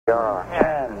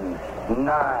10,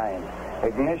 9,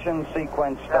 ignition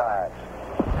sequence starts.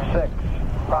 6,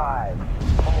 5,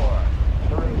 4,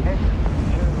 3, 2,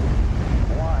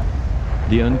 1.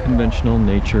 The unconventional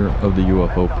nature of the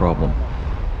UFO problem.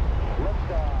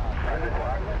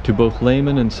 To both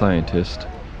layman and scientist,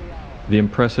 the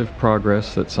impressive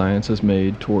progress that science has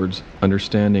made towards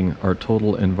understanding our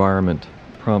total environment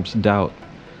prompts doubt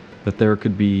that there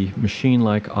could be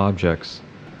machine-like objects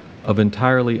of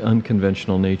entirely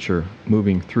unconventional nature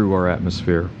moving through our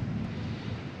atmosphere,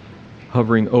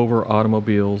 hovering over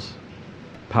automobiles,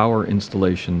 power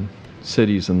installation,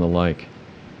 cities, and the like,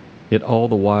 yet all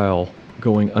the while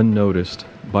going unnoticed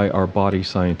by our body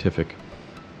scientific.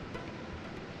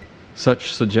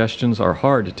 Such suggestions are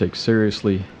hard to take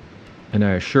seriously, and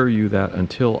I assure you that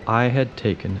until I had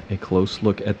taken a close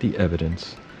look at the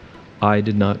evidence, I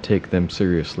did not take them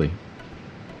seriously.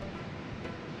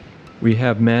 We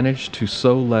have managed to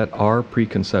so let our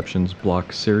preconceptions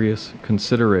block serious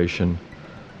consideration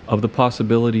of the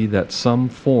possibility that some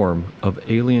form of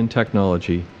alien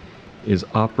technology is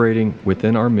operating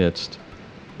within our midst,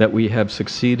 that we have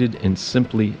succeeded in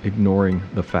simply ignoring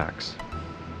the facts.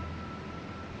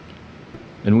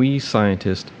 And we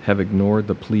scientists have ignored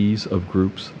the pleas of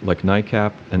groups like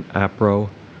NICAP and APRO,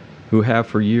 who have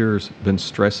for years been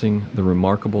stressing the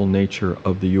remarkable nature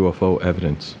of the UFO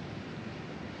evidence.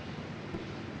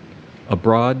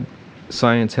 Abroad,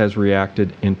 science has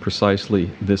reacted in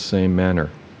precisely this same manner,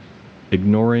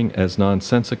 ignoring as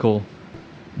nonsensical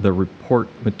the report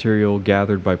material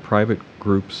gathered by private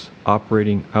groups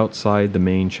operating outside the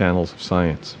main channels of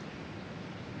science.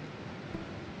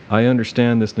 I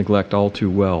understand this neglect all too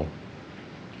well.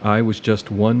 I was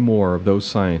just one more of those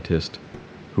scientists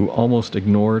who almost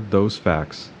ignored those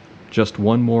facts, just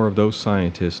one more of those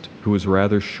scientists who was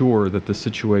rather sure that the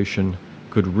situation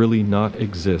could really not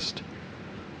exist,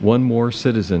 one more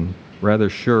citizen rather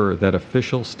sure that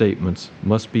official statements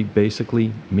must be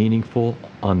basically meaningful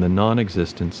on the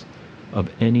non-existence of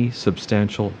any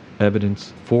substantial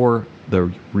evidence for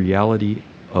the reality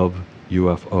of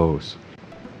UFOs.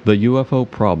 The UFO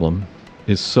problem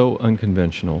is so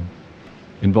unconventional,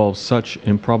 involves such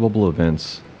improbable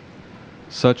events,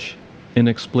 such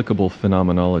inexplicable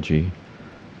phenomenology,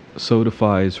 so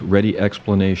defies ready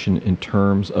explanation in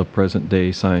terms of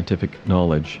present-day scientific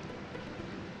knowledge,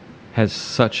 has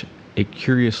such a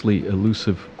curiously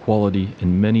elusive quality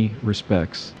in many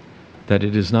respects, that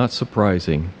it is not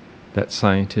surprising that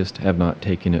scientists have not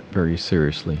taken it very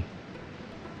seriously.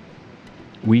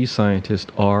 We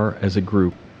scientists are, as a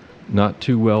group, not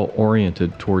too well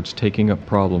oriented towards taking up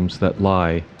problems that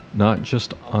lie not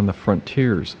just on the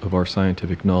frontiers of our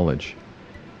scientific knowledge,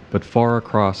 but far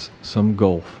across some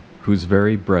gulf whose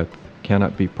very breadth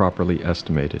cannot be properly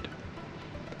estimated.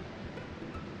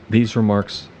 These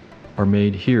remarks are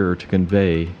made here to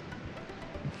convey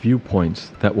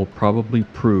viewpoints that will probably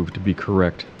prove to be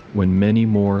correct when many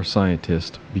more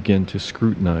scientists begin to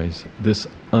scrutinize this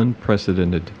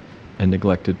unprecedented and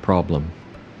neglected problem.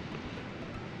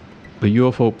 The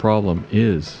UFO problem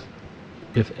is,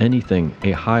 if anything,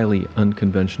 a highly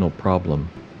unconventional problem.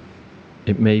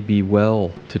 It may be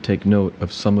well to take note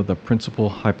of some of the principal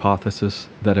hypotheses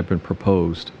that have been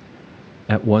proposed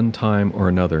at one time or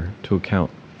another to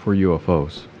account for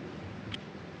UFOs.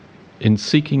 In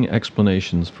seeking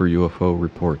explanations for UFO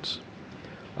reports,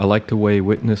 I like to weigh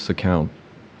witness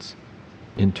accounts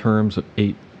in terms of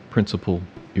 8 principal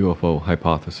UFO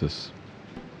hypotheses.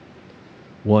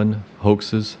 1.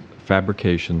 Hoaxes,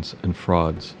 fabrications, and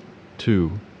frauds.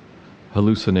 2.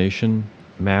 Hallucination,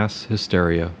 mass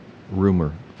hysteria,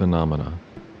 rumor phenomena.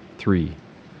 3.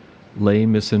 Lay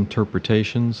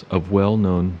misinterpretations of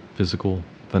well-known physical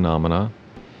phenomena,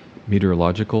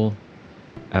 meteorological,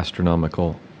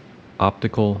 astronomical,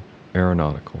 optical,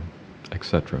 aeronautical,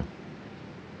 etc.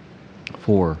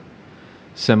 4.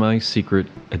 Semi-secret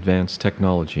advanced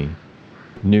technology,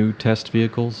 new test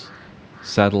vehicles,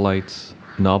 satellites,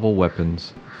 novel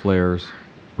weapons, flares,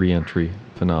 re-entry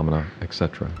phenomena,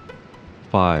 etc.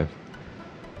 5.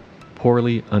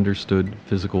 Poorly understood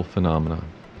physical phenomena,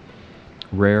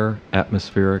 rare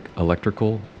atmospheric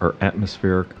electrical or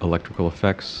atmospheric electrical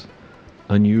effects,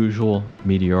 unusual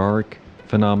meteoric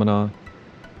phenomena,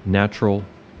 natural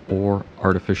or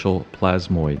artificial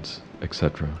plasmoids,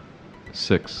 etc.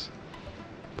 6.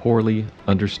 Poorly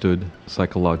understood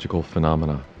psychological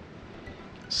phenomena.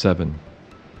 7.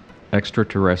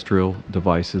 Extraterrestrial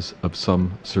devices of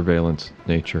some surveillance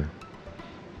nature.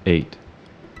 8.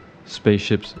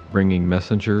 Spaceships bringing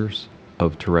messengers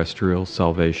of terrestrial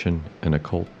salvation and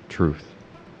occult truth.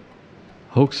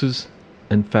 Hoaxes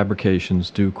and fabrications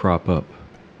do crop up,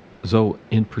 though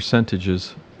in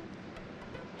percentages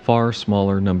far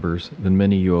smaller numbers than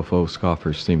many UFO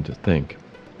scoffers seem to think.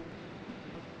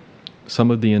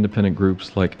 Some of the independent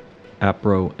groups like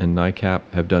APRO and NICAP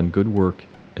have done good work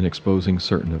in exposing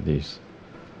certain of these.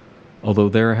 Although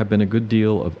there have been a good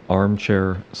deal of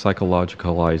armchair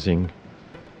psychologicalizing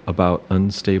about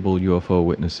unstable UFO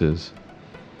witnesses,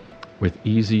 with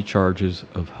easy charges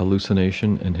of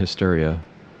hallucination and hysteria,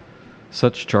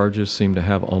 such charges seem to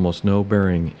have almost no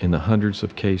bearing in the hundreds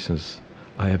of cases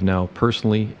I have now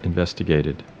personally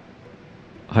investigated.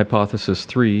 Hypothesis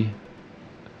 3,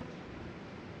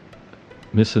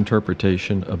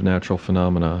 misinterpretation of natural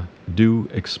phenomena, do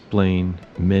explain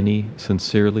many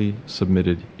sincerely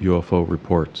submitted UFO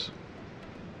reports.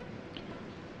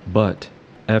 But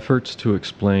efforts to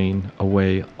explain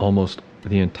away almost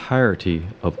the entirety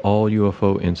of all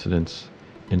UFO incidents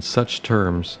in such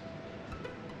terms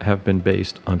have been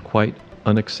based on quite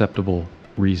unacceptable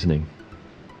reasoning.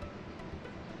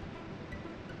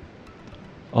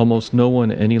 Almost no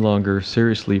one any longer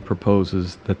seriously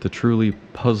proposes that the truly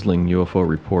puzzling UFO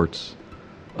reports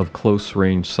of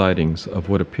close-range sightings of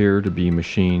what appear to be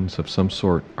machines of some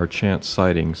sort are chance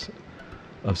sightings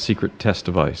of secret test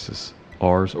devices,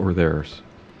 ours or theirs.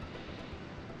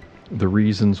 The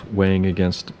reasons weighing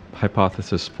against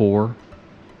Hypothesis 4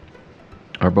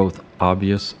 are both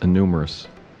obvious and numerous.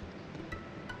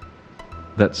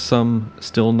 That some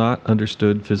still not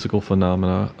understood physical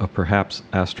phenomena of perhaps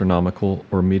astronomical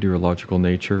or meteorological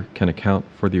nature can account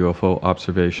for the UFO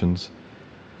observations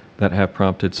that have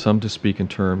prompted some to speak in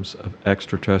terms of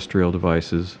extraterrestrial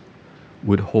devices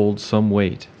would hold some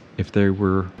weight if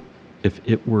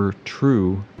it were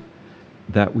true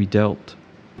that we dealt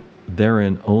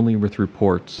therein only with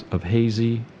reports of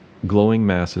hazy, glowing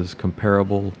masses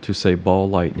comparable to, say, ball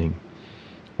lightning,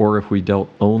 or if we dealt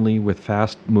only with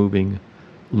fast-moving,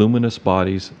 luminous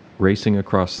bodies racing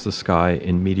across the sky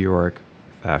in meteoric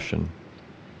fashion.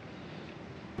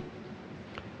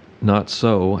 Not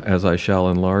so, as I shall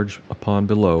enlarge upon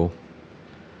below.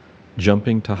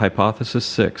 Jumping to Hypothesis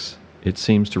 6, it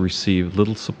seems to receive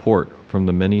little support from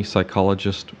the many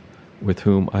psychologists with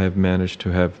whom I have managed to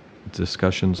have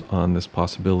discussions on this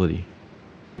possibility.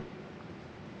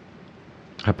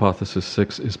 Hypothesis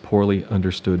 6 is poorly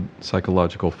understood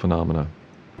psychological phenomena.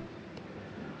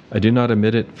 I do not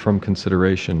omit it from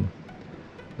consideration,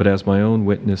 but as my own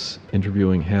witness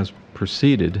interviewing has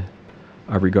proceeded,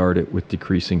 I regard it with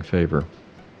decreasing favor.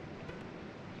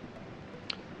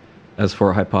 As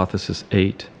for Hypothesis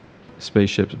 8,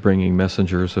 spaceships bringing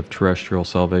messengers of terrestrial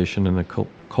salvation and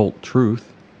occult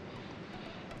truth,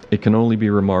 it can only be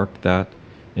remarked that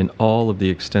in all of the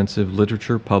extensive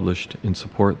literature published in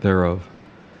support thereof,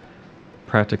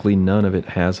 practically none of it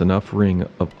has enough ring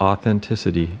of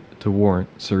authenticity to warrant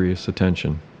serious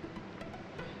attention.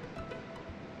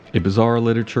 A bizarre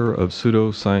literature of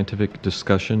pseudo-scientific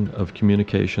discussion of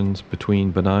communications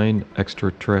between benign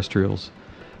extraterrestrials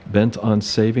bent on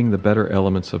saving the better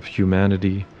elements of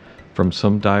humanity from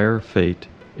some dire fate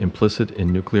implicit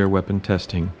in nuclear weapon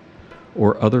testing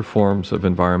or other forms of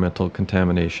environmental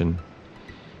contamination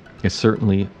is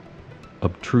certainly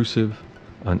obtrusive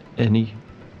on any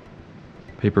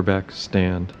paperback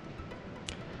stand.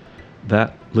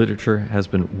 That literature has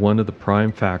been one of the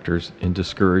prime factors in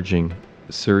discouraging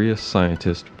serious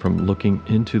scientists from looking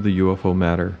into the UFO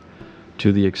matter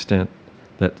to the extent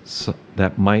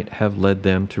that might have led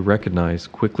them to recognize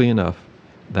quickly enough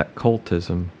that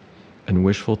cultism and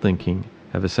wishful thinking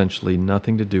have essentially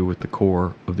nothing to do with the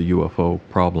core of the UFO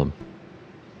problem.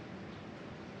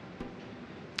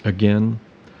 Again,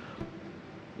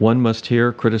 one must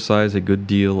here criticize a good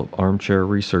deal of armchair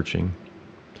researching,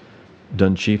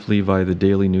 done chiefly by the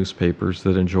daily newspapers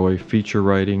that enjoy feature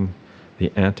writing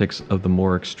the antics of the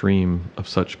more extreme of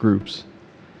such groups.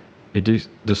 A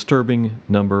disturbing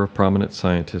number of prominent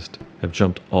scientists have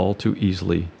jumped all too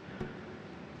easily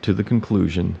to the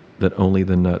conclusion that only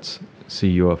the nuts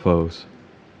see UFOs.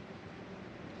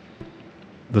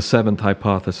 The seventh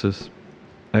hypothesis,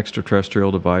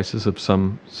 extraterrestrial devices of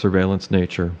some surveillance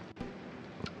nature,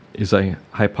 is a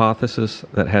hypothesis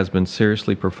that has been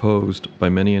seriously proposed by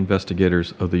many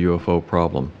investigators of the UFO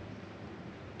problem.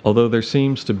 Although there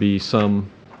seems to be some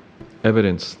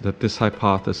evidence that this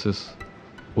hypothesis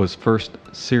was first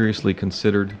seriously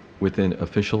considered within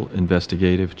official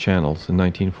investigative channels in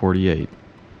 1948,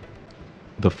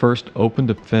 the first open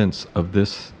defense of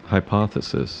this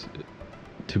hypothesis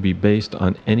to be based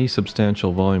on any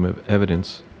substantial volume of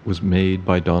evidence was made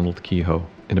by Donald Keyhoe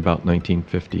in about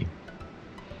 1950.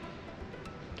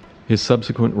 His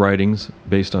subsequent writings,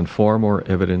 based on far more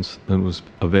evidence than was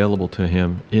available to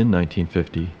him in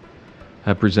 1950,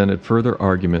 have presented further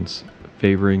arguments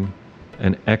favoring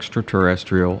and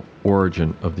extraterrestrial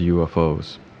origin of the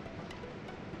UFOs.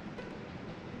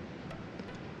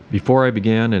 Before I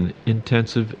began an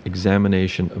intensive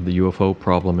examination of the UFO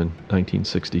problem in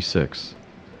 1966,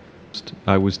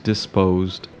 I was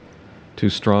disposed to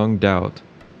strong doubt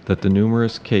that the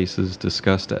numerous cases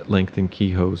discussed at length in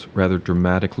Kehoe's rather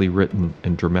dramatically written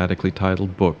and dramatically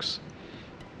titled books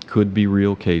could be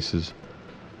real cases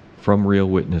from real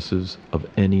witnesses of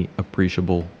any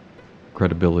appreciable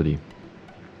credibility.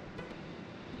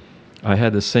 I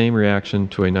had the same reaction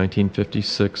to a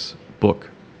 1956 book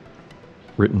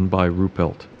written by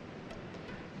Ruppelt,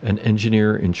 an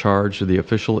engineer in charge of the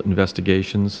official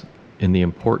investigations in the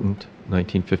important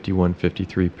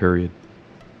 1951-53 period.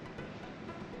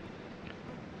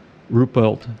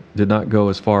 Ruppelt did not go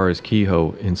as far as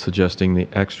Kehoe in suggesting the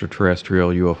extraterrestrial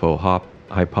UFO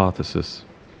hypothesis,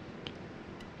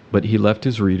 but he left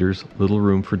his readers little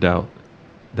room for doubt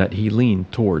that he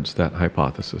leaned towards that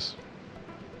hypothesis.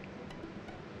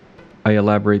 I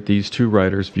elaborate these two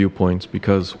writers' viewpoints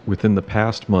because within the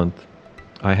past month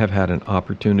I have had an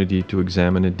opportunity to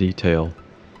examine in detail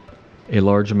a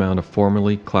large amount of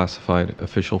formally classified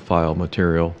official file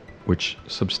material which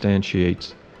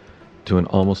substantiates to an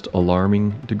almost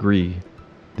alarming degree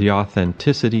the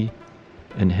authenticity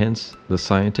and hence the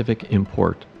scientific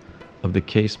import of the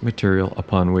case material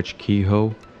upon which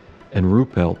Kehoe and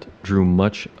Ruppelt drew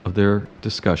much of their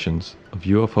discussions of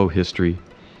UFO history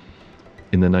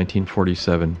in the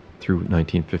 1947 through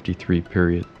 1953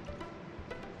 period.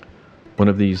 One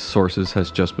of these sources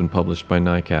has just been published by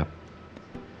NICAP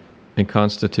and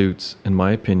constitutes, in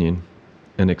my opinion,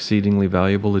 an exceedingly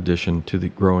valuable addition to the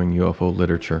growing UFO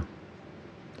literature.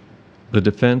 The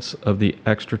defense of the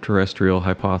extraterrestrial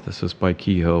hypothesis by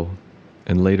Kehoe,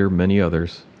 and later many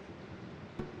others,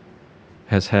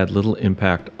 has had little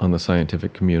impact on the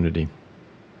scientific community,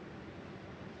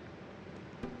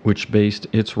 which based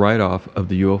its write-off of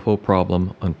the UFO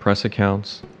problem on press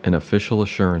accounts and official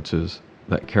assurances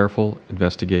that careful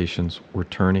investigations were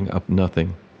turning up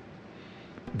nothing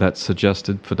that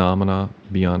suggested phenomena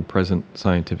beyond present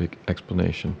scientific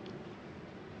explanation.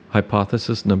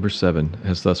 Hypothesis number 7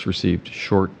 has thus received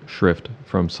short shrift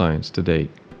from science to date.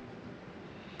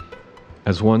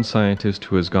 As one scientist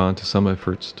who has gone to some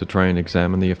efforts to try and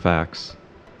examine the facts,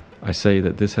 I say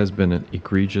that this has been an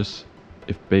egregious,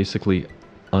 if basically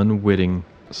unwitting,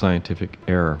 scientific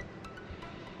error.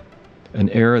 An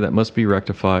error that must be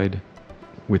rectified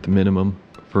with minimum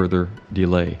further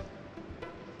delay.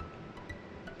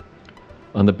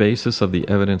 On the basis of the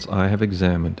evidence I have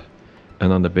examined,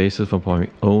 and on the basis of my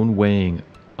own weighing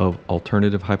of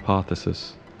alternative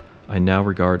hypothesis, I now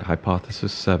regard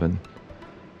Hypothesis 7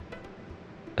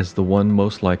 as the one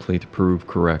most likely to prove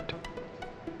correct.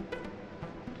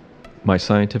 My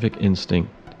scientific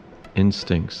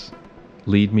instincts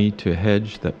lead me to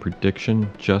hedge that prediction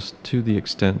just to the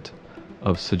extent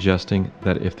of suggesting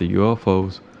that if the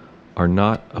UFOs are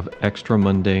not of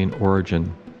extra-mundane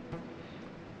origin,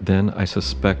 then I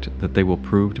suspect that they will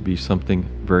prove to be something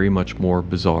very much more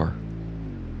bizarre.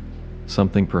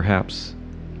 Something of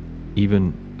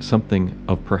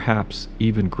perhaps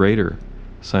even greater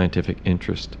scientific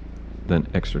interest than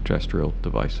extraterrestrial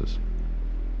devices.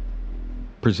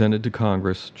 Presented to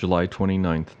Congress July 29,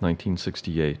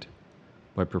 1968,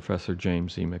 by Professor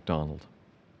James E. McDonald.